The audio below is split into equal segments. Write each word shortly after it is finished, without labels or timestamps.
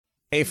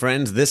Hey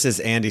friends, this is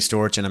Andy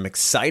Storch, and I'm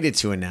excited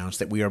to announce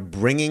that we are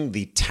bringing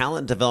the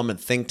Talent Development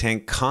Think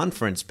Tank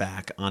Conference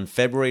back on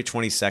February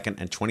 22nd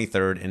and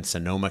 23rd in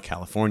Sonoma,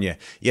 California.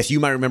 Yes, you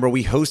might remember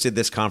we hosted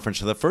this conference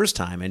for the first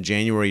time in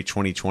January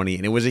 2020,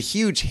 and it was a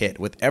huge hit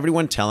with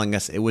everyone telling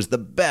us it was the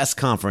best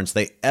conference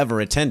they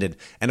ever attended.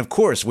 And of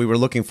course, we were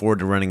looking forward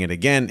to running it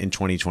again in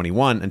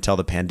 2021 until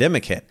the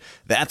pandemic hit.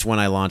 That's when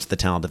I launched the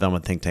Talent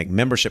Development Think Tank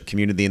membership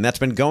community, and that's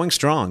been going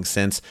strong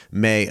since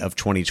May of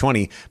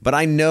 2020. But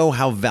I know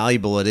how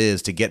valuable it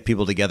is to get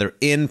people together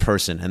in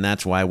person, and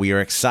that's why we are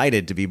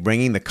excited to be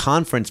bringing the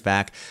conference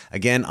back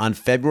again on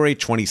February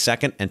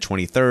 22nd and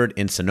 23rd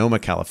in Sonoma,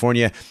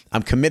 California.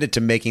 I'm committed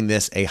to making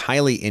this a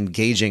highly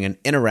engaging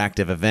and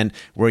interactive event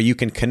where you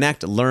can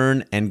connect,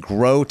 learn, and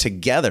grow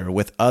together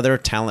with other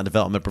talent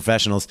development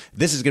professionals.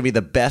 This is going to be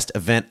the best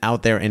event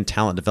out there in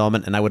talent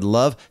development, and I would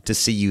love to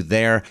see you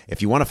there.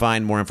 If you want to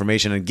find more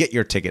information and get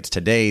your tickets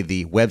today,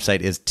 the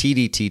website is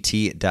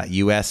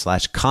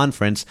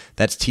tdtt.us/conference.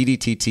 That's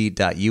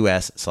tdtt.us/conference.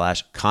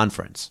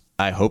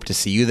 I hope to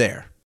see you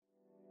there.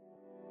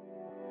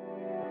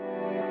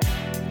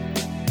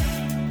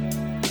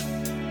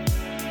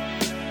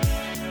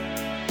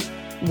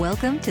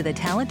 Welcome to the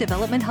Talent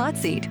Development Hot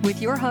Seat with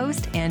your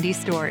host, Andy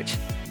Storch.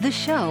 The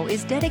show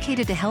is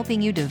dedicated to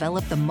helping you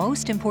develop the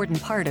most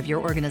important part of your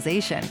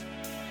organization,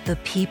 the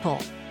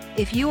people.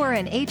 If you are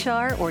in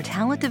HR or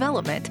talent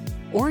development,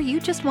 or you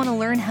just want to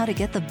learn how to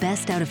get the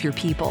best out of your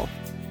people,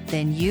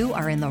 then you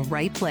are in the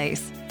right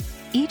place.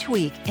 Each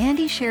week,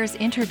 Andy shares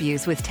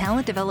interviews with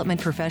talent development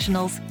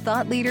professionals,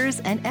 thought leaders,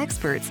 and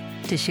experts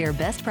to share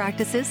best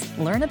practices,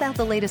 learn about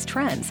the latest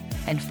trends,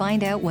 and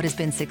find out what has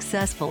been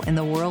successful in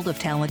the world of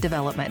talent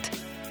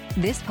development.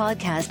 This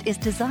podcast is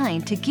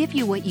designed to give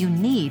you what you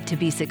need to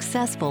be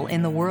successful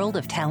in the world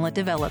of talent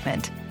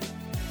development.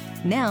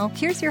 Now,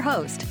 here's your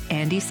host,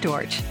 Andy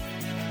Storch.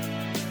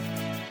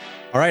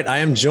 All right, I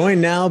am joined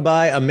now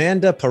by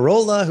Amanda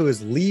Parola, who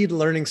is lead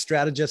learning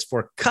strategist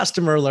for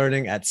customer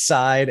learning at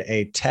Side,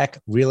 a tech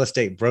real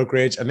estate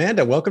brokerage.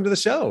 Amanda, welcome to the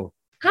show.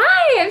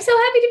 Hi, I'm so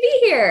happy to be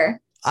here.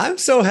 I'm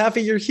so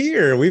happy you're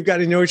here. We've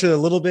gotten to know each other a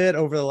little bit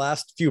over the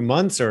last few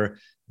months, or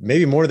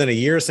maybe more than a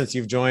year since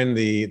you've joined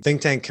the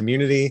Think Tank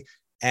community.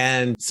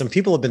 And some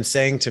people have been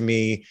saying to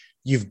me,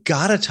 you've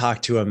got to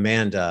talk to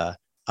Amanda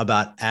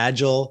about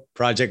agile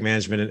project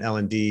management and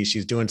L&D.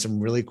 She's doing some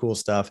really cool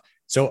stuff.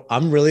 So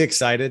I'm really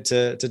excited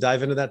to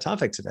dive into that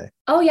topic today.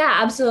 Oh yeah,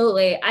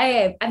 absolutely.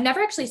 I've never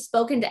actually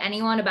spoken to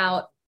anyone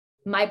about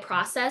my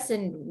process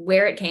and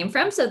where it came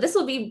from. So this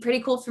will be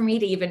pretty cool for me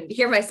to even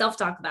hear myself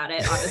talk about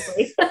it,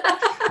 honestly.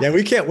 Yeah,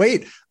 we can't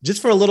wait.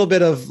 Just for a little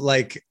bit of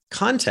like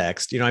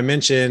context, I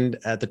mentioned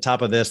at the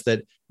top of this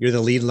that you're the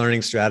lead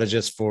learning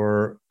strategist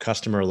for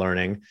customer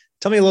learning.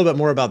 Tell me a little bit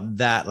more about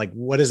that. Like,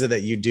 what is it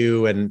that you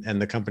do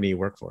and the company you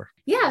work for?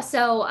 Yeah,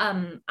 so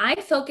I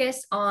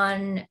focus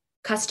on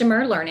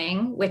customer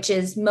learning, which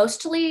is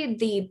mostly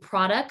the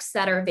products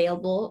that are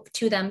available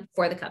to them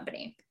for the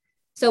company.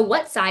 So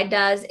what Side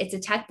does, it's a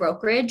tech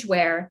brokerage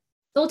where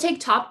they'll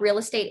take top real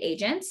estate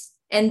agents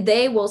and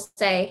they will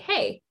say,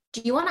 hey,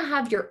 do you want to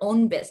have your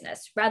own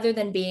business rather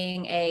than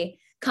being a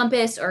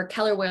Compass or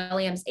Keller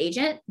Williams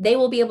agent? They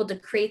will be able to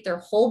create their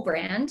whole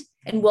brand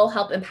and we'll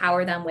help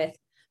empower them with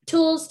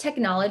tools,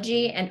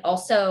 technology, and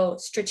also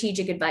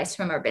strategic advice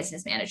from our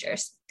business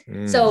managers.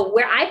 So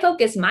where I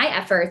focus my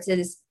efforts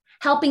is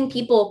helping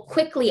people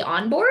quickly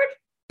onboard,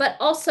 but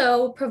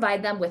also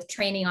provide them with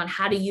training on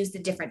how to use the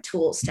different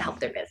tools to help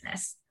their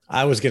business.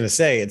 I was going to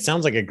say, it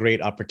sounds like a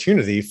great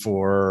opportunity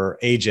for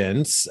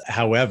agents.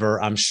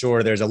 However, I'm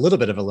sure there's a little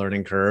bit of a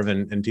learning curve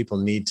and people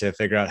need to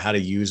figure out how to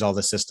use all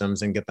the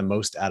systems and get the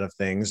most out of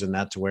things. And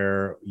that's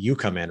where you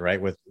come in, right?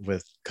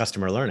 With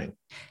customer learning.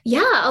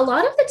 Yeah, a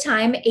lot of the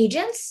time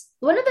agents,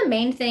 one of the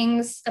main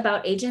things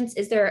about agents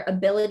is their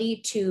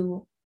ability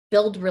to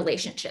build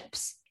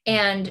relationships.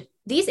 And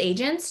these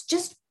agents,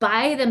 just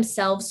by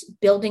themselves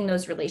building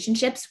those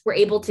relationships, were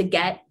able to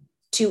get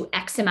to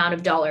X amount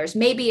of dollars.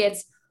 Maybe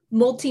it's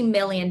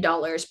multi-million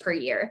dollars per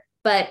year.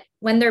 But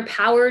when they're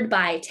powered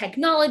by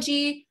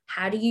technology,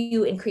 how do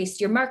you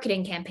increase your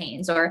marketing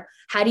campaigns or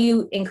how do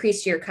you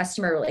increase your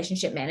customer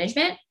relationship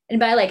management? And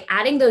by like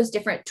adding those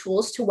different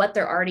tools to what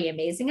they're already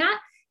amazing at,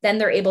 then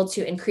they're able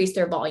to increase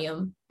their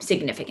volume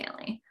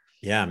significantly.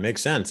 Yeah,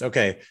 makes sense.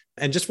 Okay.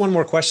 And just one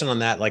more question on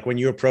that. Like when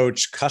you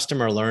approach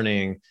customer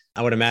learning,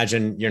 I would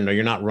imagine,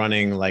 you're not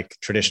running like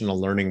traditional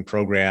learning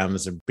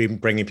programs or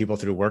bringing people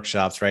through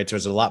workshops, right? So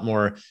there's a lot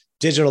more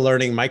digital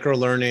learning, micro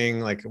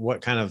learning. Like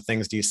what kind of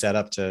things do you set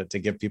up to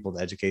give people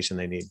the education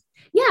they need?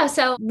 Yeah.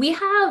 So we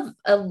have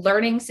a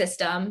learning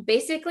system.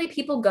 Basically,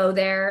 people go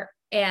there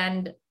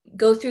and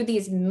go through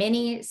these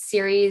mini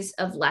series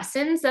of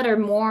lessons that are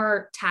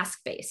more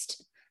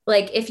task-based.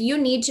 Like if you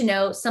need to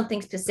know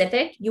something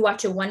specific, you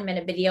watch a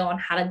 1-minute video on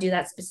how to do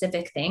that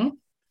specific thing,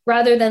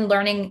 rather than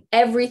learning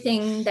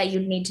everything that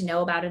you'd need to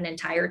know about an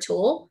entire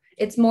tool.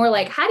 It's more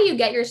like, how do you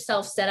get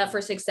yourself set up for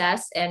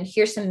success? And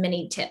here's some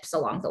mini tips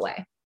along the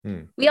way.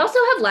 We also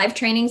have live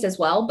trainings as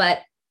well,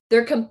 but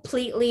they're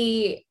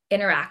completely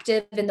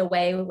interactive in the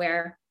way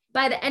where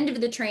by the end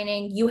of the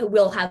training, you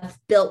will have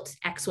built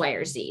X, Y,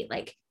 or Z.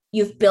 Like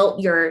you've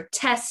built your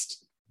test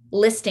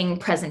listing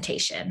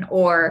presentation,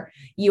 or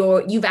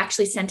you've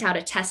actually sent out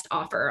a test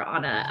offer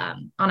on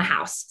a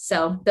house.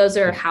 So those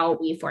are how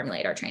we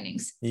formulate our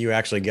trainings. You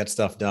actually get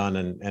stuff done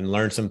and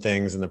learn some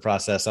things in the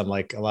process.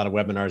 Unlike a lot of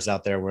webinars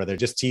out there where they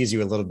just tease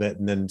you a little bit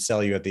and then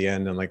sell you at the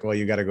end and like, well,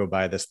 you got to go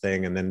buy this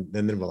thing. And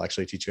then we'll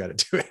actually teach you how to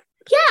do it.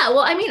 Yeah. Well,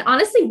 I mean,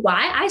 honestly,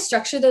 why I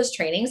structure those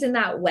trainings in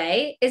that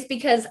way is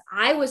because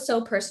I was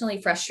so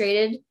personally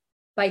frustrated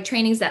by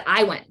trainings that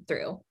I went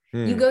through.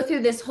 You go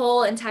through this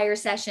whole entire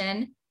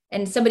session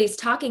and somebody's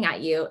talking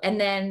at you,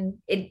 and then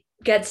it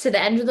gets to the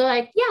end, and they're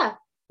like, yeah,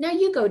 now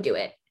you go do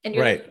it. And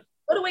you're like,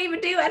 what do I even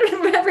do? I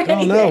don't remember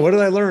anything. Oh no, what did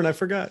I learn? I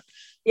forgot.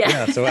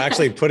 Yeah. So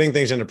actually putting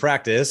things into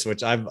practice,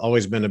 which I've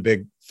always been a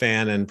big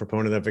fan and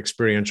proponent of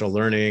experiential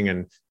learning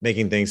and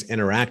making things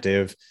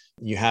interactive.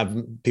 You have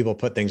people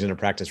put things into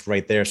practice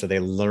right there. So they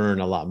learn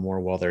a lot more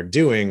while they're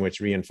doing, which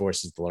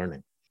reinforces the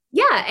learning.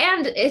 Yeah.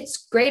 And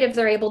it's great if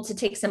they're able to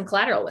take some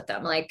collateral with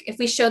them. Like if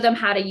we show them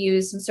how to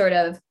use some sort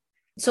of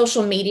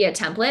social media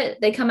template,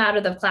 they come out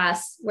of the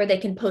class where they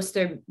can post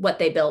what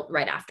they built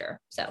right after.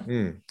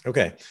 So,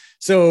 okay.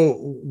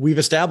 So we've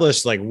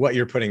established like what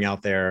you're putting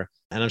out there,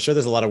 and I'm sure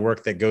there's a lot of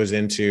work that goes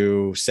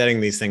into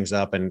setting these things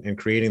up and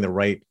creating the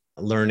right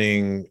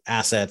learning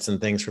assets and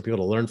things for people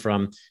to learn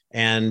from.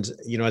 And,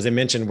 as I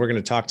mentioned, we're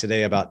going to talk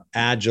today about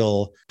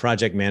agile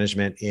project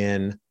management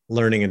in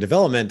learning and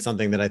development,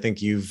 something that I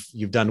think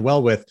you've done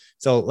well with.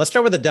 So let's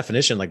start with the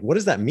definition. Like, what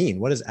does that mean?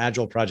 What is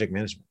agile project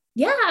management?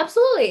 Yeah,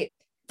 absolutely.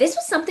 This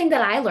was something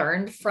that I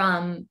learned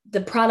from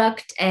the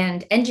product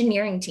and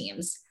engineering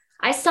teams.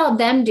 I saw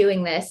them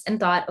doing this and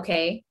thought,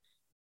 okay,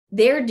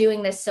 they're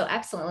doing this so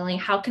excellently.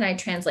 How can I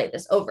translate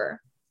this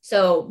over?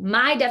 So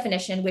my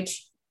definition,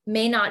 which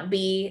may not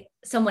be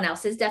someone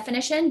else's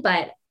definition,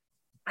 but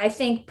I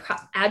think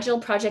agile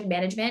project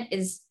management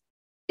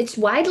it's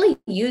widely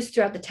used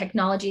throughout the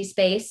technology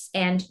space.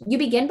 And you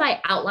begin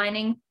by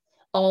outlining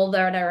all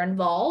that are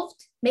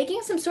involved,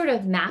 making some sort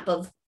of map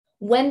of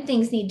when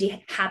things need to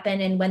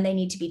happen and when they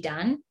need to be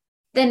done.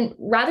 Then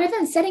rather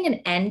than setting an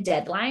end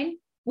deadline,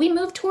 we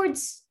move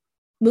towards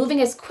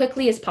moving as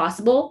quickly as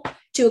possible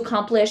to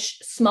accomplish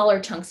smaller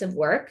chunks of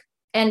work.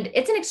 And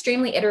it's an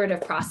extremely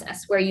iterative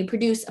process where you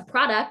produce a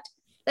product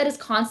that is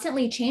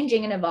constantly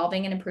changing and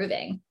evolving and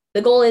improving.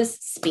 The goal is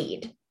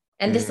speed.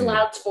 And this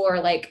allows for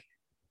like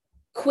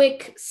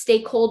quick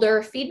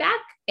stakeholder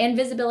feedback and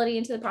visibility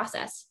into the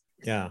process.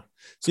 Yeah.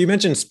 So you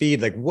mentioned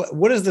speed. Like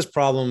what is this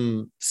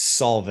problem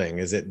solving?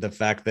 Is it the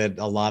fact that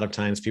a lot of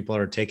times people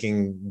are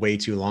taking way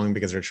too long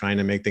because they're trying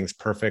to make things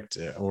perfect?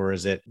 Or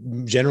is it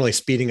generally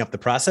speeding up the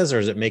process, or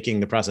is it making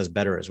the process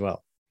better as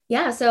well?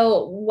 Yeah.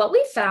 So what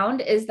we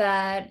found is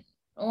that,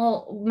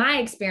 my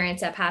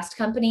experience at past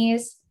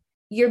companies,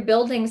 you're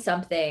building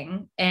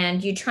something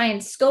and you try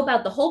and scope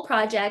out the whole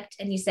project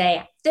and you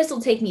say, this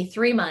will take me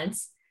 3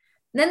 months.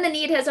 Then the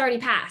need has already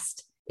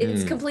passed.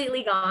 It's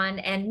completely gone.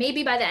 And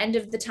maybe by the end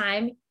of the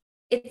time,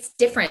 it's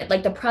different.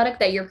 Like the product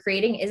that you're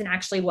creating isn't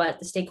actually what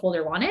the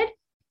stakeholder wanted.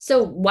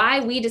 So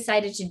why we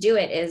decided to do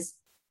it is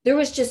there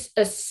was just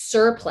a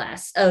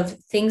surplus of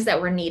things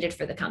that were needed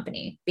for the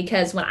company.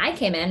 Because when I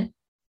came in,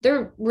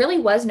 there really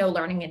was no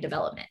learning and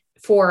development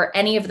for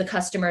any of the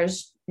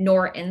customers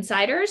nor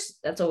insiders.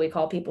 That's what we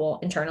call people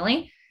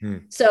internally.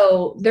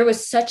 So there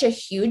was such a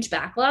huge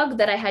backlog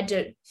that I had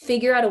to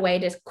figure out a way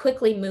to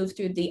quickly move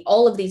through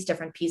all of these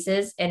different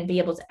pieces and be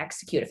able to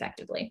execute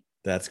effectively.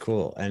 That's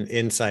cool. And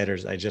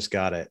insiders, I just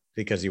got it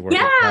because you work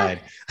inside.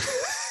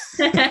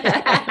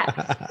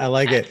 I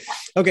like it.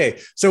 Okay.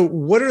 So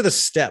what are the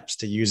steps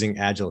to using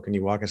Agile? Can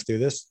you walk us through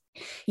this?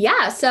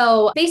 Yeah.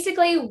 So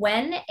basically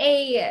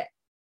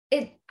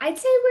I'd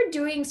say we're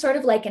doing sort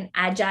of like an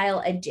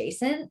agile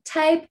adjacent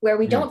type where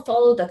we don't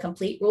follow the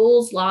complete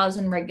rules, laws,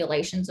 and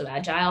regulations of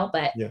agile,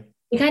 but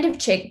we kind of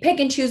pick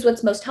and choose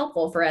what's most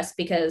helpful for us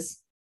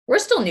because we're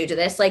still new to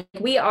this. Like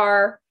we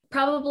are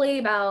probably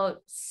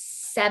about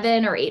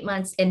 7 or 8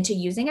 months into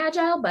using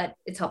agile, but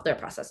it's helped their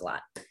process a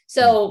lot.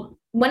 So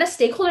when a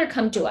stakeholder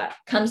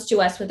comes to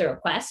us with a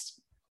request,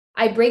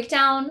 I break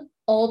down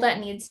all that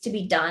needs to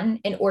be done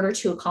in order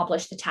to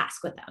accomplish the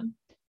task with them.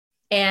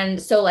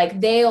 And so like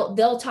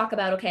they'll talk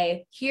about,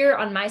 okay, here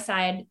on my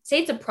side,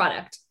 say it's a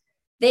product,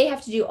 they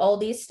have to do all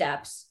these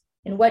steps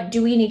and what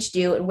do we need to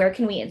do and where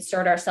can we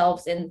insert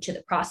ourselves into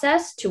the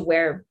process to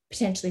where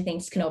potentially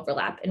things can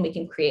overlap and we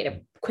can create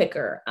a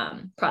quicker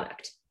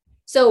product.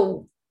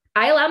 So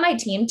I allow my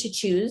team to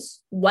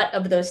choose what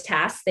of those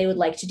tasks they would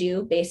like to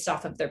do based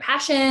off of their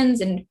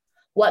passions and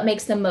what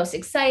makes them most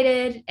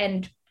excited.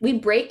 And we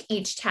break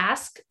each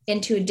task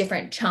into a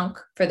different chunk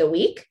for the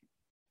week.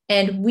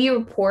 And we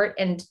report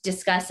and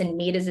discuss and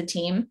meet as a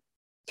team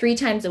 3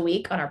 times a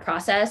week on our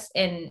process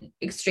in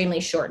extremely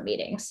short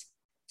meetings.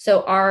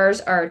 So ours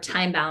are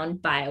time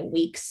bound by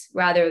weeks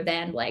rather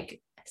than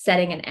like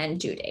setting an end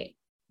due date.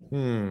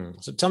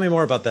 So tell me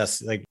more about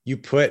this. Like you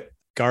put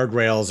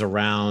guardrails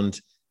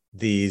around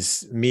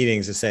these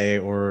meetings to say,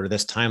 or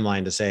this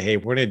timeline to say, hey,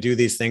 we're going to do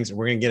these things.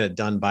 We're going to get it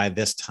done by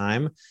this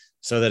time.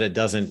 so that it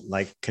doesn't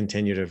like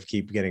continue to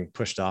keep getting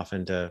pushed off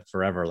into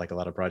forever, like a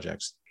lot of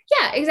projects.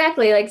 Yeah,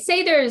 exactly. Like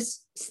say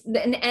there's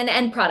an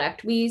end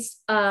product. We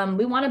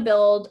want to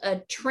build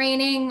a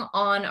training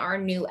on our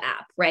new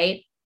app,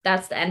 right?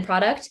 That's the end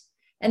product.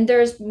 And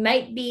there's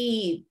might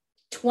be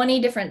 20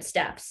 different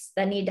steps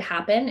that need to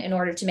happen in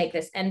order to make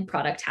this end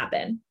product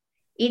happen.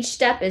 Each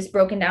step is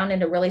broken down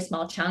into really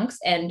small chunks.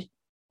 And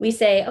we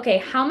say, okay,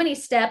 how many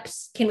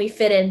steps can we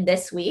fit in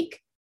this week?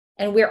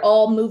 And we're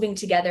all moving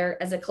together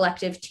as a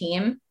collective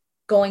team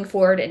going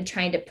forward and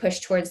trying to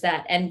push towards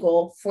that end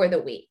goal for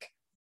the week.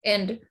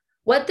 And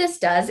what this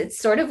does, it's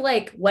sort of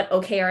like what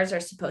OKRs are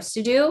supposed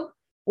to do,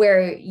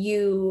 where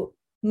you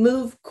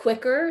move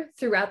quicker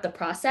throughout the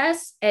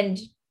process. And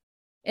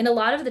in a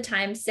lot of the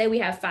time, say we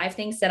have 5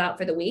 things set out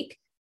for the week,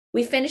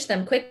 we finish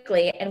them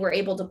quickly and we're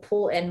able to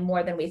pull in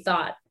more than we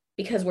thought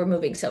because we're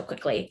moving so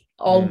quickly,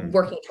 all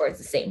working towards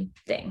the same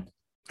thing.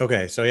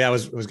 Okay. So yeah, I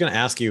was going to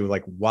ask you,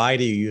 like, why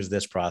do you use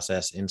this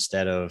process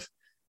instead of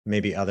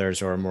maybe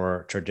others or a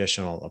more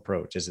traditional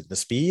approach? Is it the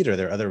speed or are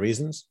there other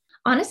reasons?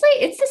 Honestly,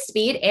 it's the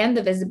speed and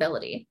the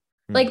visibility.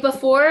 Like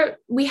before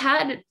we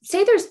had,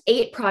 say there's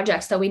 8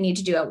 projects that we need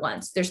to do at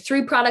once. There's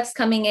 3 products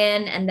coming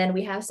in, and then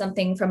we have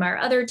something from our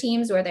other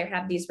teams where they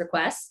have these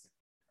requests.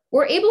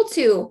 We're able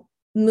to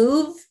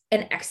move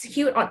and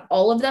execute on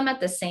all of them at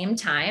the same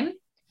time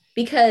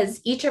because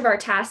each of our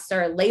tasks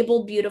are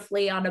labeled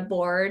beautifully on a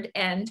board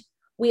and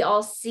we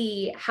all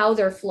see how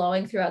they're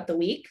flowing throughout the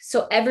week.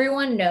 So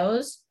everyone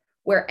knows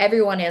where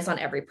everyone is on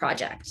every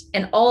project.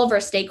 And all of our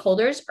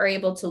stakeholders are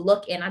able to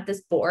look in at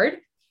this board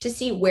to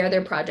see where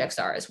their projects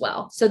are as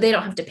well. So they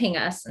don't have to ping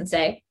us and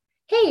say,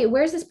 hey,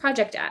 where's this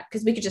project at?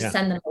 Because we could just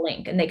send them a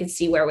link and they could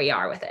see where we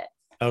are with it.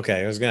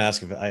 Okay. I was going to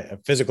ask if a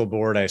physical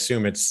board, I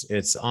assume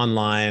it's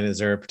online. Is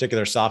there a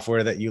particular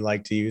software that you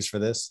like to use for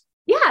this?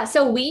 Yeah.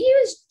 So we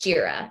use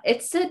Jira.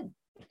 It's a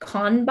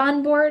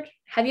Kanban board.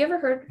 Have you ever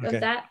heard of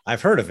that?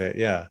 I've heard of it.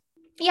 Yeah.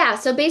 Yeah.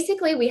 So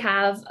basically we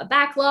have a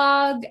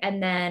backlog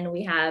and then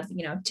we have,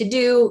 to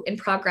do, in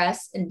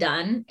progress, and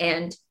done.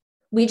 And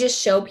we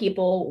just show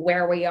people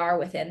where we are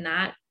within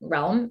that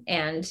realm.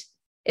 And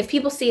if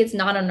people see it's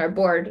not on our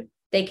board,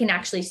 they can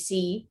actually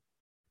see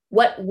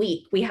what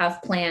week we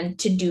have planned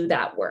to do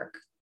that work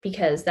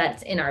because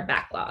that's in our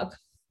backlog.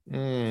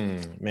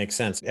 Makes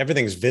sense.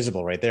 Everything's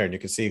visible right there. And you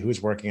can see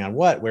who's working on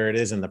what, where it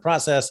is in the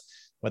process,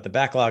 what the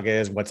backlog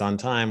is, what's on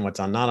time, what's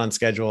not on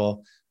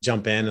schedule.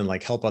 Jump in and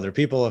like help other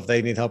people if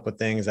they need help with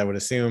things. I would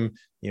assume,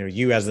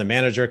 you as the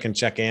manager can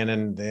check in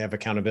and they have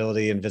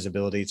accountability and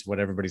visibility to what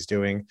everybody's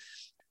doing.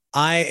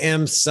 I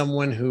am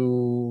someone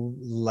who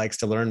likes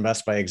to learn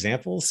best by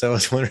example. So I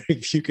was wondering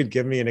if you could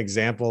give me an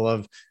example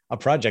of a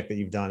project that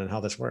you've done and how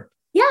this worked.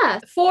 Yeah.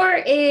 For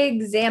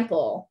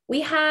example,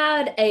 we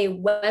had a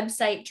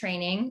website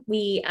training.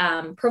 We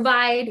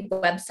provide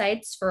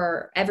websites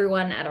for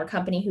everyone at our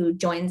company who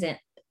joins.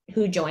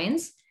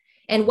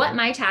 And what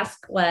my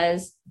task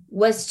was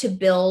to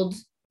build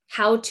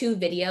how-to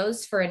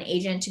videos for an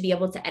agent to be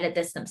able to edit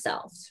this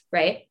themselves,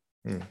 right?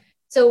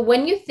 So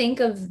when you think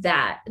of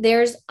that,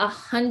 there's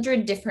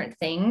 100 different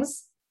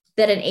things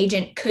that an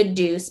agent could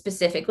do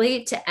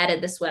specifically to edit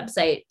this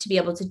website to be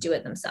able to do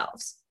it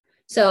themselves.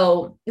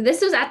 So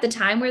this was at the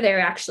time where they were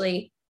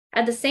actually,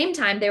 at the same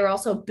time, they were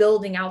also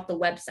building out the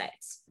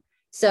websites.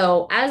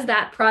 So as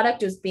that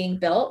product was being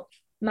built,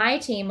 my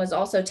team was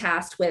also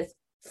tasked with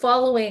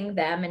following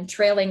them and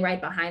trailing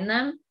right behind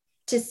them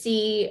to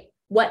see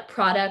what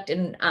product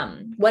and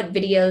what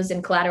videos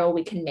and collateral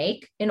we can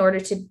make in order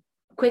to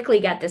quickly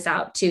get this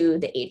out to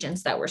the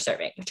agents that we're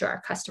serving, to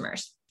our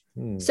customers.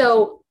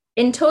 So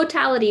in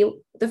totality,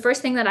 the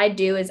first thing that I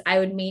do is I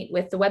would meet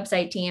with the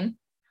website team.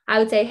 I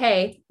would say,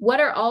 hey,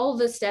 what are all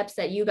the steps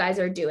that you guys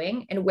are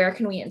doing and where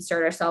can we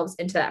insert ourselves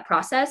into that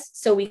process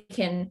so we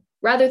can,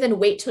 rather than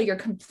wait till you're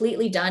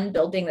completely done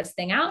building this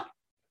thing out,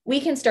 we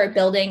can start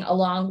building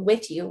along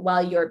with you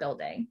while you're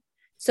building.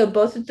 So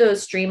both of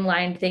those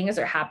streamlined things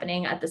are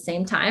happening at the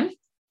same time.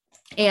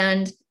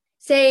 And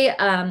say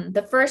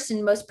the first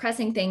and most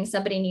pressing thing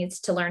somebody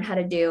needs to learn how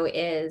to do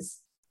is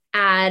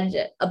add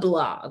a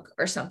blog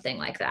or something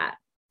like that.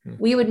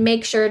 We would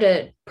make sure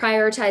to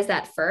prioritize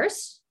that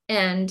first,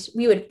 and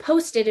we would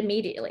post it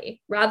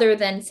immediately rather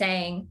than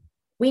saying,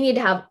 we need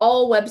to have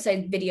all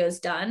website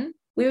videos done.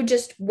 We would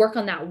just work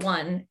on that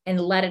one and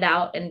let it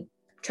out and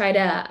try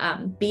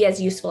to be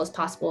as useful as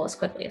possible, as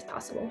quickly as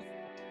possible.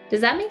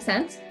 Does that make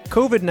sense?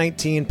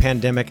 COVID-19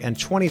 pandemic and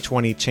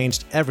 2020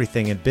 changed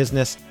everything in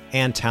business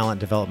and talent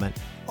development.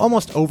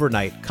 Almost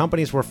overnight,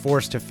 companies were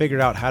forced to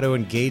figure out how to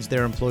engage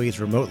their employees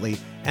remotely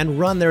and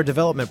run their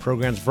development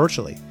programs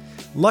virtually.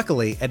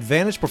 Luckily,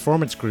 Advantage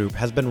Performance Group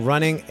has been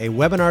running a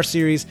webinar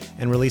series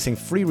and releasing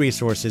free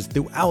resources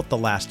throughout the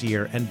last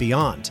year and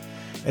beyond.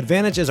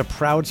 Advantage is a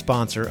proud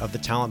sponsor of the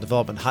Talent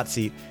Development Hot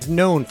Seat. It's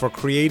known for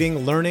creating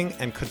learning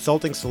and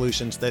consulting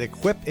solutions that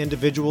equip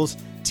individuals,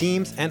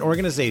 teams, and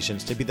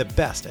organizations to be the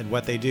best at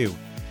what they do.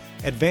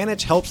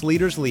 Advantage helps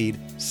leaders lead,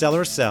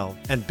 sellers sell,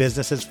 and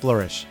businesses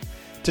flourish.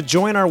 To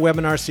join our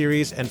webinar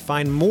series and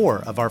find more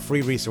of our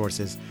free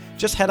resources,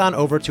 just head on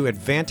over to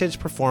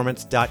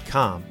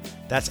advantageperformance.com.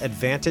 That's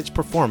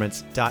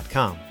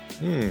advantageperformance.com.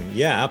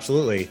 Yeah,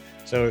 absolutely.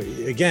 So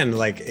again,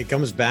 like it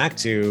comes back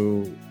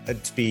to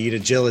speed,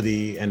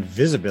 agility, and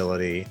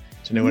visibility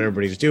to know what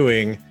everybody's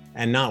doing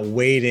and not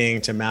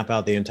waiting to map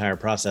out the entire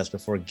process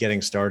before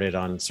getting started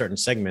on certain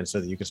segments so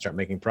that you can start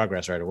making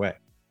progress right away.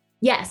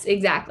 Yes,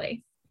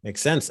 exactly.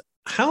 Makes sense.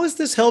 How has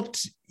this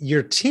helped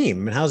your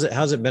team? And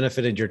how's it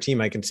benefited your team?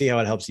 I can see how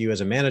it helps you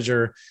as a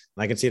manager.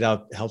 I can see how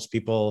it helps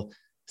people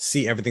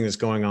see everything that's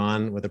going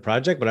on with the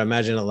project, but I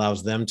imagine it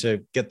allows them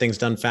to get things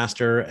done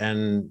faster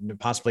and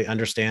possibly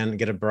understand,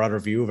 get a broader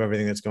view of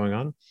everything that's going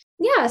on.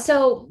 Yeah.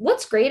 So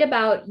what's great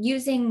about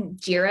using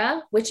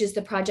Jira, which is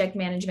the project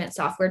management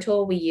software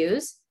tool we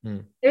use,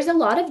 there's a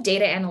lot of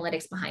data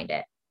analytics behind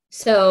it.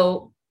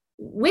 So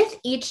with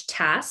each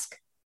task,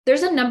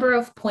 there's a number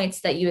of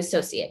points that you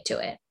associate to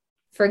it.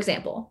 For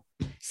example,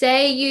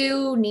 say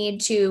you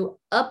need to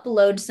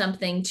upload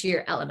something to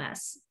your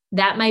LMS.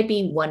 That might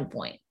be 1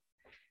 point.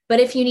 But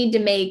if you need to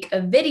make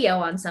a video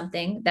on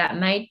something, that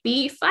might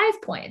be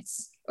 5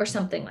 points or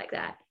something like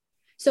that.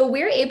 So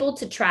we're able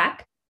to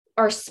track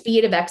our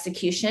speed of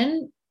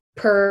execution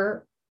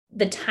per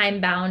the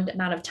time-bound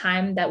amount of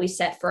time that we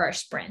set for our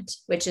sprint,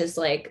 which is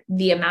like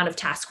the amount of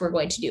tasks we're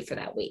going to do for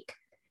that week.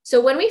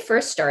 So when we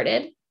first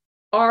started,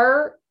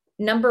 our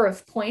number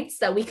of points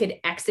that we could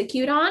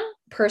execute on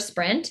per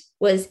sprint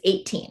was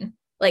 18,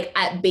 like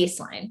at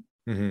baseline.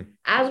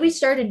 As we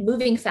started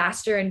moving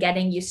faster and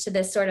getting used to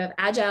this sort of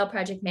agile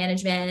project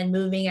management and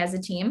moving as a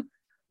team,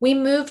 we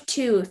moved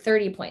to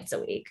 30 points a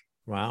week.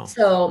 Wow.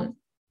 So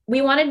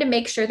we wanted to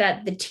make sure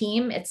that the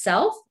team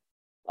itself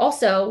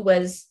also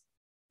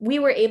we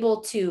were able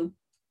to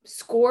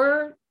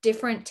score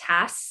different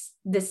tasks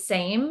the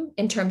same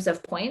in terms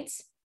of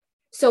points.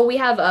 So we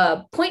have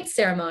a point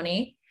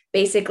ceremony,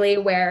 basically,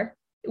 where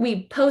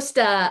we post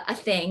a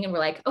thing and we're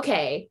like,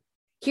 okay,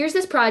 here's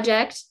this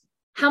project.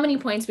 How many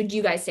points would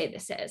you guys say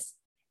this is?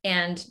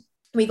 And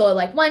we go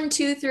like 1,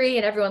 2, 3,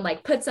 and everyone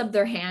like puts up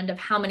their hand of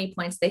how many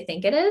points they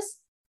think it is.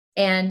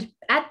 And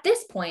at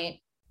this point,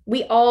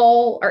 we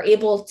all are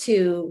able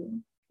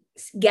to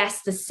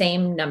guess the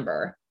same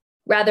number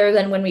rather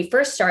than when we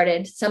first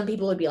started, some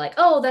people would be like,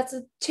 oh, that's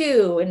a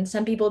 2. And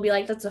some people would be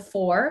like, that's a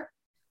 4.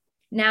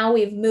 Now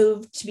we've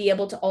moved to be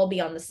able to all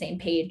be on the same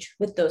page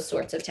with those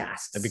sorts of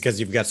tasks. Because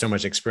you've got so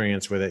much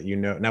experience with it,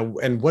 now,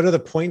 and what do the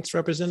points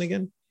represent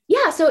again?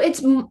 Yeah. So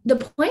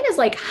the point is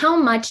like how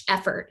much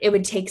effort it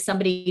would take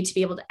somebody to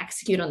be able to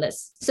execute on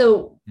this.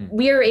 So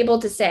we are able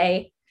to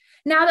say,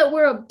 now that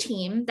we're a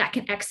team that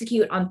can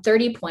execute on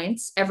 30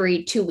 points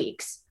every 2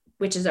 weeks,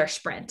 which is our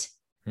sprint.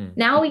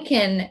 Now we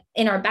can,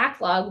 in our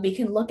backlog, we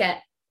can look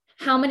at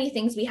how many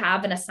things we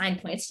have and assign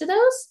points to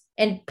those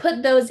and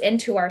put those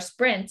into our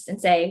sprints and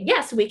say,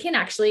 yes, we can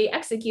actually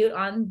execute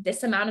on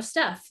this amount of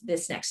stuff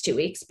this next 2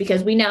 weeks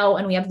because we know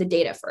and we have the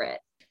data for it.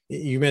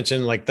 You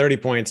mentioned like 30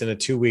 points in a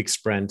 2-week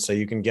sprint. So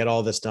you can get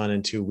all this done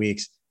in 2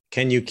 weeks.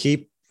 Can you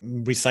keep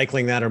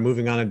recycling that or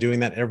moving on and doing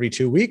that every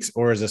 2 weeks?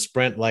 Or is a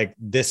sprint like,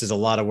 this is a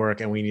lot of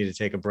work and we need to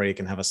take a break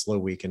and have a slow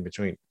week in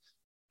between?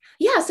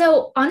 Yeah.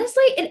 So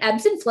honestly, it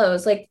ebbs and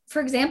flows. Like,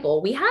 for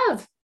example, we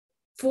have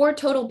 4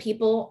 total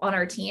people on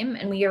our team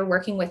and we are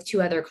working with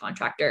 2 other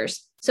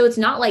contractors. So it's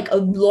not like a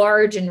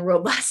large and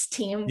robust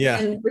team. Yeah.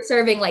 And we're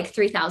serving like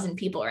 3,000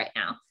 people right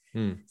now.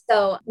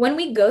 So when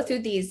we go through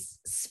these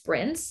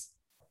sprints,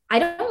 I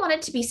don't want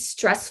it to be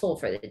stressful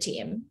for the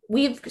team.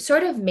 We've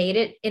sort of made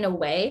it in a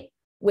way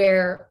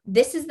where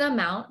this is the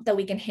amount that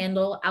we can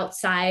handle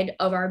outside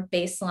of our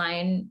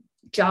baseline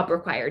job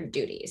required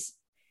duties.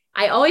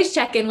 I always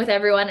check in with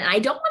everyone and I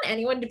don't want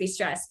anyone to be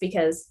stressed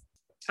because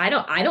I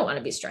don't want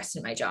to be stressed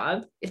in my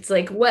job. It's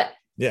like, what?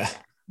 Yeah.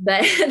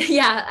 But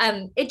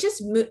yeah,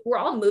 we're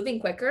all moving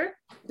quicker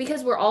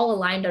because we're all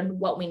aligned on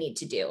what we need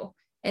to do.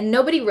 And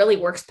nobody really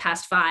works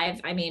past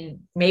 5. I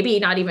mean, maybe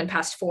not even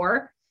past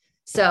 4.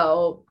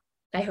 So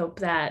I hope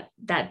that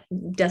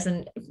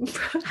doesn't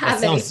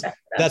have any.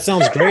 That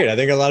sounds great. I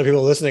think a lot of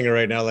people listening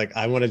right now, like,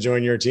 I want to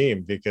join your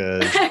team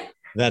because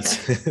that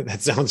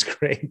sounds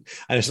great.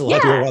 I just a lot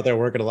of people out there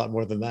working a lot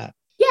more than that.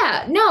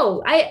 Yeah,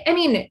 no, I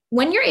mean,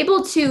 when you're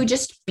able to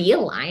just be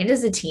aligned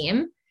as a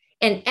team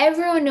and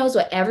everyone knows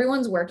what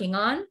everyone's working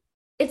on,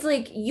 it's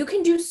like you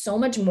can do so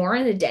much more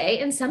in a day.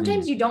 And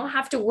sometimes you don't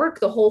have to work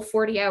the whole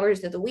 40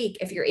 hours of the week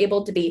if you're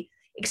able to be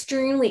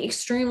extremely,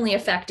 extremely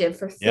effective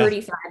for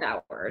 35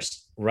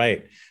 hours.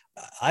 Right.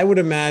 I would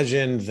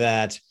imagine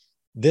that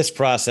this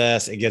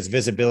process, it gets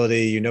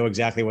visibility. You know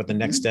exactly what the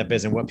next step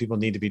is and what people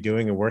need to be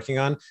doing and working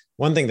on.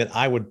 One thing that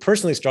I would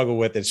personally struggle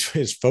with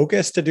is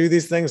focus to do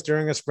these things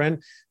during a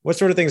sprint. What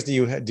sort of things do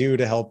you do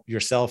to help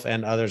yourself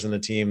and others in the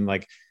team,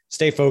 like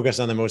stay focused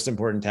on the most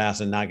important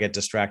tasks and not get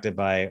distracted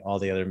by all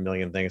the other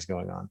million things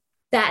going on?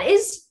 That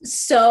is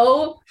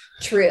so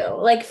true.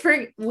 Like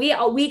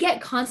we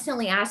get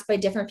constantly asked by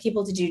different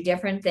people to do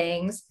different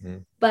things,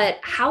 but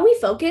how we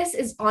focus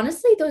is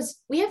honestly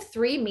we have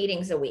 3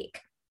 meetings a week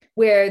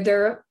where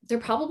they're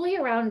probably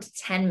around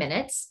 10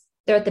 minutes.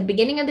 They're at the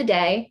beginning of the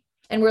day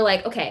and we're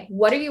like, okay,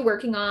 what are you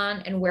working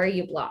on and where are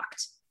you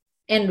blocked?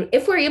 And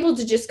if we're able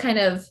to just kind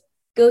of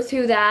go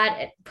through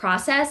that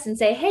process and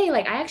say, hey,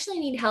 like, I actually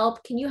need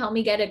help. Can you help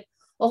me get a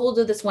hold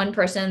of this one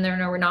person?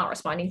 They're not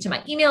responding to my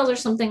emails or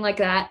something like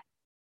that.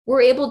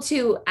 We're able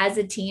to, as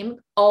a team,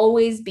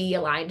 always be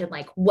aligned in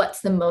like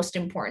what's the most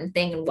important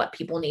thing and what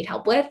people need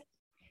help with.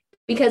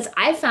 Because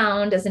I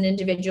found as an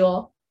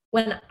individual,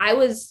 when I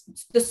was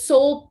the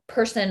sole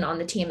person on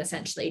the team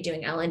essentially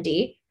doing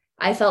L&D,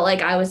 I felt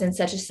like I was in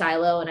such a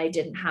silo and I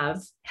didn't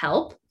have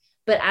help.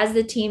 But as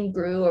the team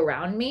grew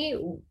around me,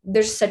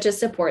 there's such a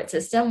support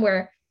system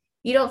where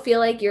you don't feel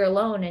like you're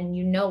alone and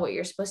you know what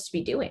you're supposed to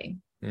be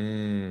doing.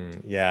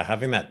 Yeah,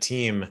 having that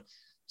team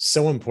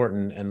so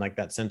important, and like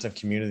that sense of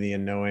community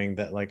and knowing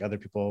that like other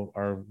people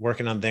are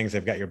working on things,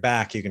 they've got your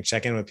back, you can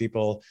check in with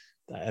people.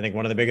 I think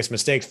one of the biggest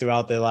mistakes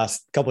throughout the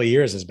last couple of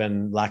years has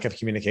been lack of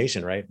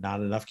communication, right? Not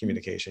enough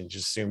communication.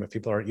 Just assume if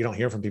people are, you don't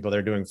hear from people,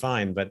 they're doing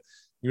fine, but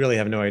you really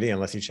have no idea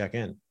unless you check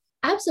in.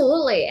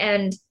 Absolutely.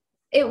 And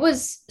it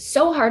was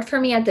so hard for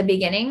me at the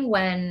beginning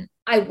when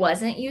I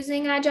wasn't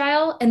using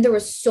Agile and there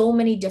was so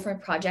many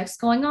different projects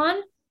going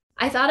on.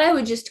 I thought I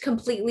would just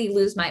completely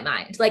lose my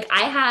mind. Like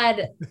I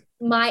had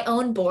my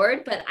own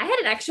board, but I had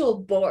an actual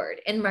board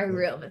in my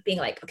room of being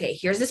like, okay,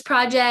 here's this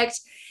project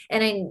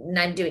and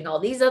I'm doing all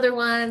these other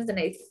ones. And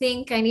I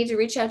think I need to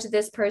reach out to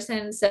this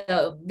person.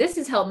 So this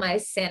has helped my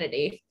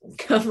sanity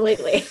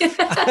completely.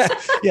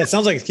 Yeah, it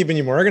sounds like it's keeping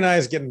you more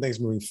organized, getting things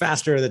moving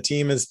faster. The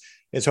team is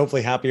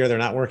hopefully happier. They're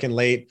not working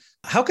late.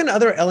 How can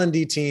other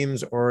L&D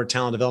teams or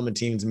talent development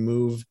teams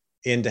move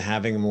into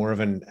having more of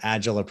an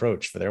agile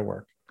approach for their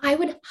work? I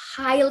would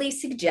highly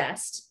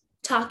suggest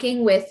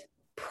talking with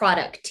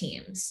product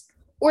teams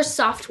or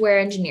software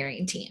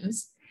engineering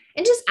teams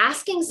and just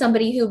asking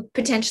somebody who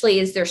potentially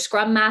is their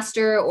scrum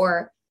master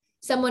or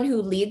someone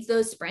who leads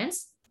those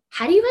sprints,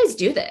 how do you guys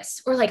do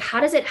this? Or like,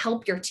 how does it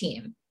help your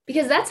team?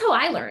 Because that's how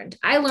I learned.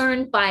 I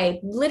learned by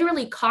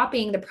literally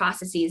copying the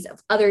processes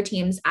of other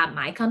teams at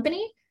my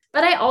company.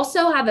 But I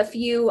also have a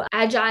few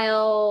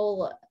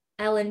agile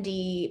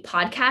L&D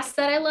podcasts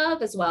that I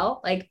love as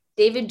well. Like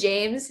David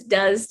James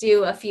does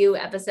do a few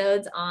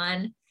episodes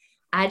on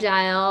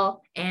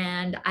agile.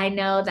 And I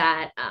know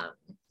that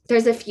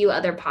there's a few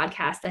other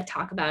podcasts that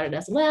talk about it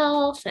as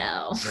well. So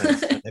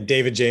nice. And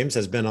David James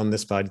has been on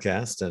this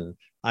podcast and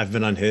I've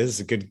been on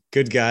his. A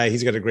good guy.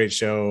 He's got a great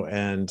show.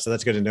 And so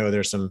that's good to know.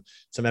 There's some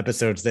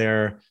episodes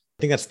there. I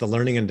think that's the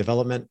Learning and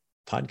Development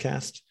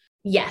podcast.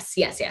 Yes.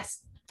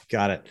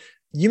 Got it.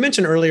 You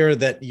mentioned earlier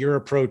that your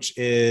approach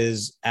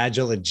is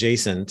agile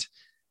adjacent.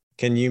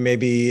 Can you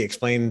maybe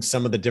explain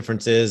some of the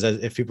differences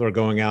as if people are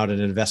going out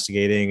and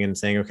investigating and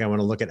saying, okay, I want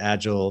to look at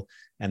agile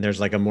and there's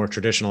like a more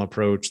traditional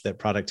approach that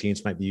product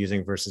teams might be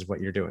using versus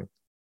what you're doing?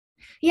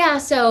 Yeah.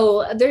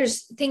 So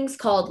there's things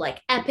called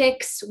like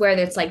epics, where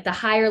it's like the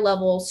higher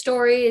level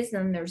stories,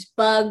 and there's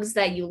bugs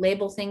that you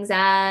label things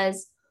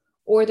as,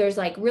 or there's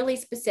like really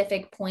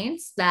specific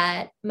points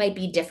that might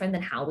be different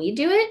than how we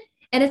do it.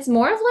 And it's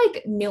more of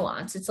like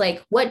nuance. It's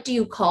like, what do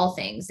you call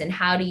things and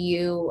how do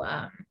you,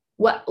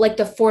 what like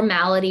the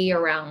formality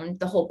around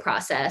the whole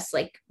process?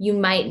 Like you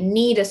might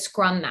need a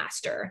scrum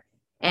master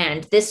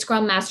and this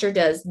scrum master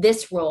does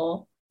this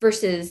role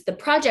versus the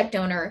project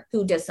owner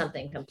who does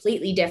something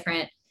completely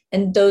different.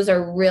 And those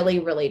are really,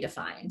 really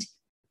defined.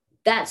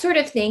 That sort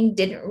of thing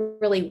didn't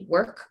really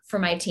work for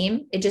my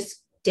team. It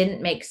just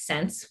didn't make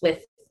sense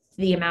with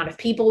the amount of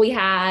people we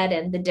had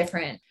and the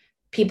different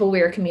people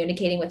we were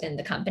communicating within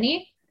the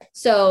company.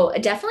 So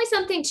definitely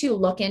something to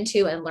look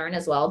into and learn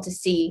as well to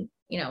see,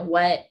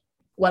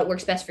 what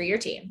works best for your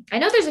team. I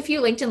know there's a few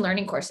LinkedIn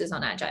learning courses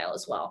on Agile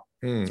as well.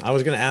 I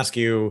was going to ask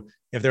you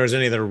if there was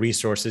any other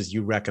resources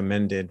you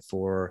recommended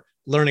for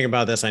learning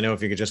about this. I know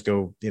if you could just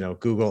go,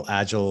 Google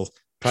Agile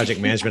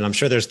project management. I'm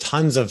sure there's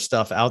tons of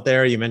stuff out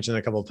there. You mentioned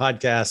a couple of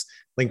podcasts.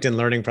 LinkedIn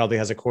Learning probably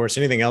has a course.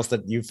 Anything else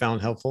that you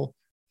found helpful?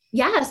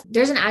 Yes,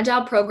 there's an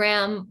Agile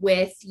program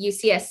with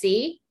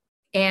UCSC.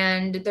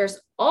 And there's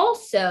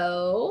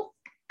also...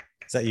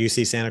 Is that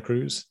UC Santa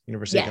Cruz?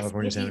 University of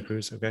California, Santa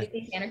Cruz? Okay.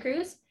 UC Santa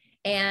Cruz.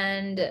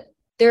 And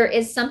there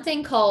is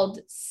something called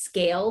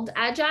Scaled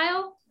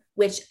Agile,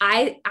 which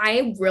I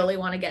really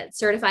want to get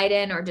certified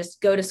in or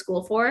just go to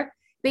school for.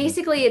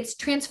 Basically, it's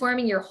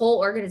transforming your whole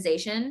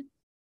organization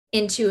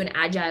into an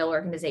agile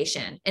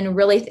organization and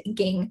really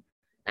thinking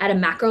at a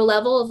macro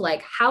level of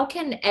like, how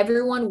can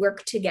everyone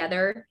work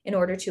together in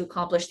order to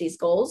accomplish these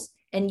goals,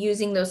 and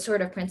using those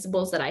sort of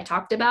principles that I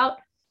talked about,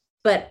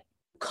 but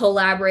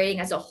collaborating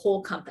as a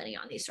whole company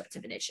on these sorts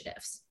of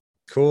initiatives.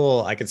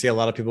 Cool. I can see a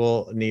lot of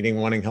people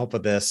wanting help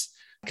with this.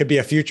 Could be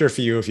a future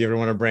for you if you ever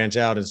want to branch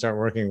out and start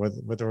working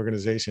with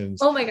organizations.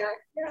 Oh my God.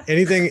 Yeah.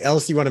 Anything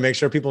else you want to make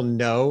sure people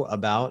know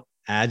about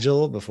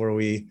Agile before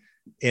we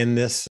end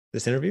this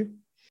interview?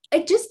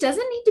 It just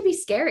doesn't need to be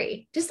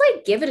scary. Just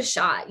like give it a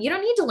shot. You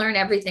don't need to learn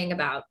everything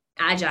about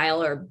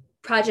Agile or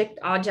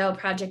Agile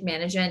project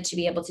management to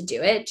be able to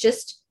do it.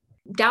 Just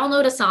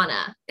download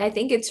Asana. I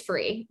think it's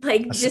free.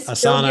 Like just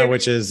Asana,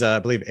 which is I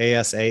believe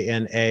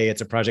ASANA.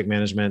 It's a project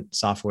management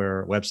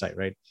software website,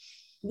 right?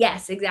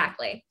 Yes,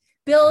 exactly.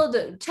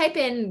 Type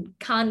in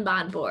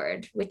Kanban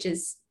board, which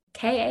is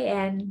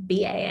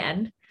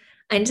Kanban,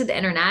 into the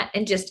internet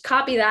and just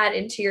copy that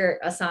into your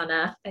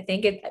Asana.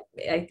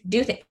 I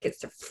do think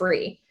it's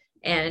free,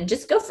 and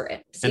just go for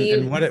it.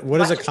 And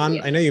what is a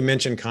I know you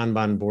mentioned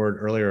Kanban board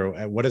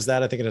earlier. What is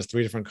that? I think it has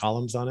 3 different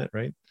columns on it,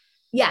 right?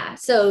 Yeah.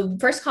 So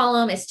first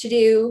column is to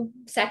do,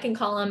 second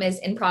column is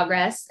in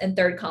progress, and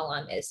third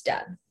column is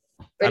done.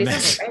 Pretty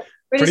simple, right?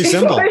 Pretty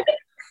simple.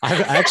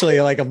 I've actually,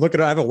 I have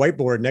a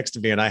whiteboard next to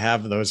me, and I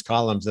have those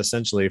columns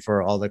essentially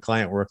for all the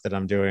client work that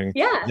I'm doing,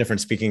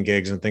 different speaking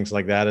gigs and things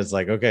like that. It's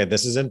like, okay,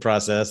 this is in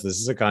process. This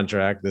is a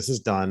contract. This is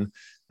done.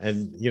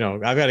 And,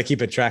 I've got to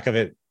keep a track of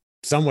it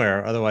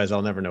somewhere. Otherwise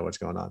I'll never know what's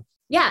going on.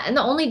 Yeah. And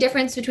the only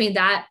difference between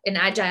that and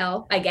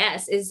Agile, I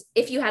guess, is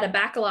if you had a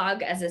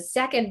backlog as a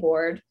second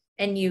board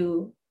and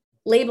you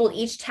labeled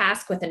each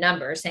task with a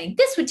number saying,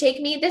 this would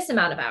take me this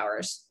amount of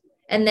hours.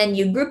 And then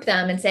you group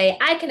them and say,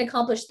 I can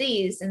accomplish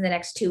these in the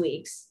next 2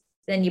 weeks.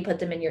 Then you put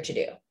them in your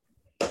to-do.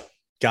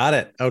 Got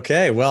it.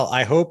 Okay. Well,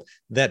 I hope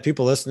that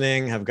people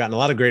listening have gotten a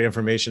lot of great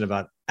information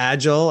about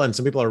Agile, and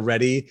some people are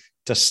ready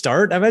to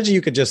start. I imagine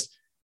you could just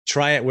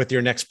try it with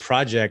your next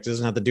project. It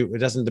doesn't have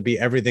to be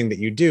everything that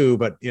you do,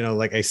 but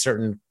like a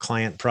certain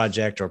client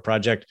project or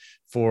project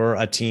for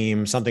a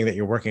team, something that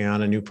you're working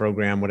on, a new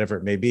program, whatever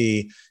it may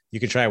be. You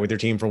could try it with your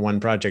team for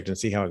one project and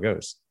see how it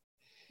goes.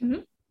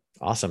 Mm-hmm.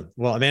 Awesome.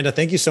 Well, Amanda,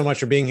 thank you so much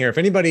for being here. If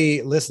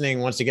anybody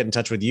listening wants to get in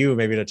touch with you,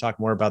 maybe to talk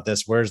more about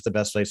this, where's the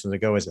best place to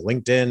go? Is it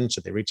LinkedIn?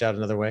 Should they reach out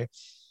another way?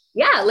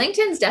 Yeah,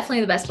 LinkedIn's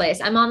definitely the best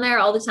place. I'm on there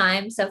all the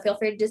time. So feel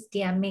free to just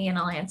DM me and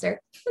I'll answer.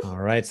 All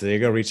right. So there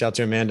you go. Reach out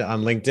to Amanda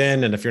on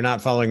LinkedIn. And if you're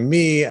not following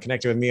me,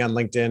 connected with me on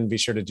LinkedIn, be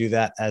sure to do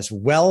that as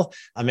well.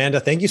 Amanda,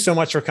 thank you so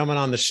much for coming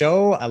on the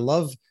show. I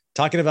love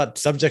talking about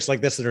subjects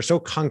like this that are so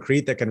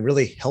concrete that can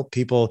really help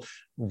people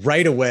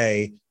right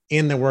away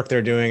in the work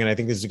they're doing. And I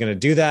think this is going to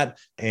do that.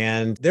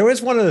 And there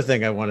was one other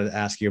thing I wanted to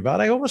ask you about.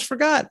 I almost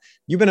forgot.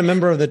 You've been a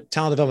member of the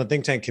Talent Development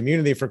Think Tank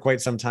community for quite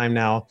some time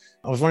now.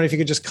 I was wondering if you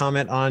could just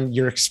comment on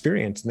your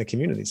experience in the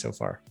community so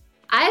far.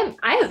 I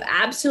have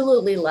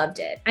absolutely loved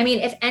it. I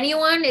mean, if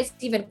anyone is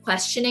even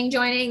questioning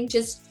joining,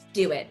 just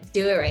do it.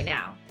 Do it right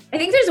now. I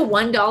think there's a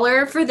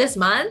 $1 for this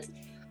month.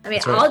 I mean,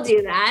 right. I'll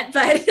do that,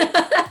 but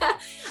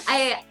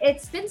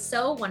it's been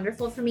so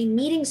wonderful for me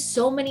meeting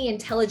so many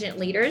intelligent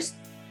leaders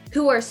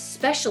who are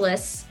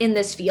specialists in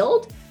this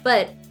field,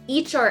 but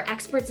each are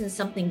experts in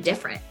something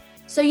different.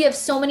 So you have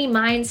so many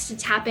minds to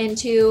tap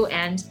into.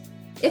 And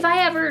if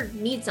I ever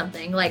need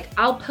something, like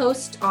I'll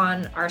post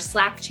on our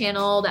Slack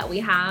channel that we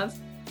have,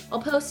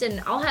 I'll post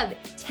and I'll have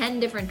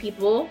 10 different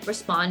people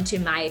respond to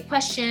my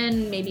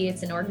question. Maybe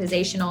it's an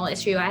organizational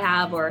issue I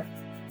have or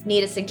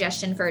need a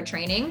suggestion for a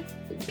training.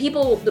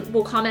 People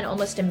will comment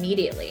almost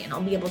immediately and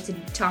I'll be able to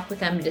talk with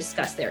them and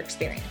discuss their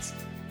experience.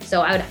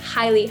 So I would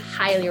highly,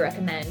 highly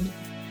recommend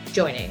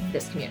joining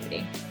this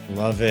community.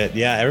 Love it.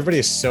 Yeah, everybody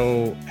is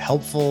so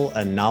helpful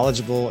and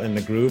knowledgeable in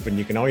the group, and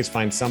you can always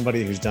find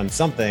somebody who's done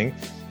something.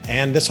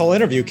 And this whole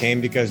interview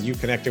came because you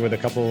connected with a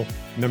couple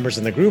members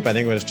in the group. I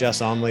think it was Jess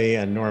Omley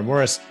and Nora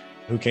Morris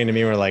who came to me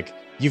and were like,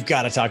 you've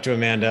got to talk to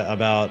Amanda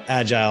about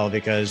Agile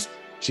because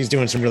she's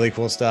doing some really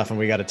cool stuff and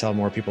we got to tell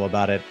more people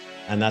about it.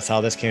 And that's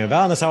how this came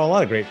about. And that's how a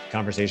lot of great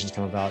conversations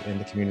come about in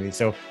the community.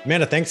 So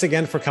Amanda, thanks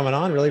again for coming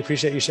on. Really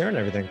appreciate you sharing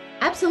everything.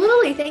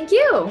 Absolutely. Thank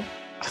you.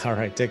 All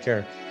right. Take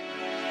care.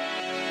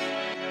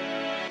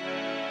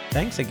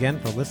 Thanks again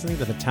for listening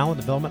to the Talent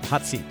Development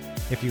Hot Seat.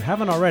 If you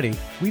haven't already,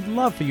 we'd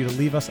love for you to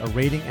leave us a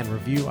rating and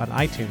review on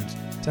iTunes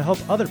to help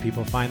other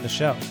people find the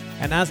show.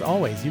 And as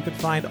always, you can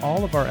find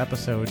all of our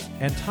episodes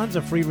and tons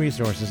of free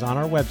resources on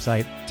our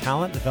website,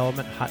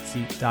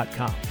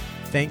 talentdevelopmenthotseat.com.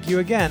 Thank you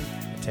again,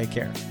 and take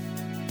care.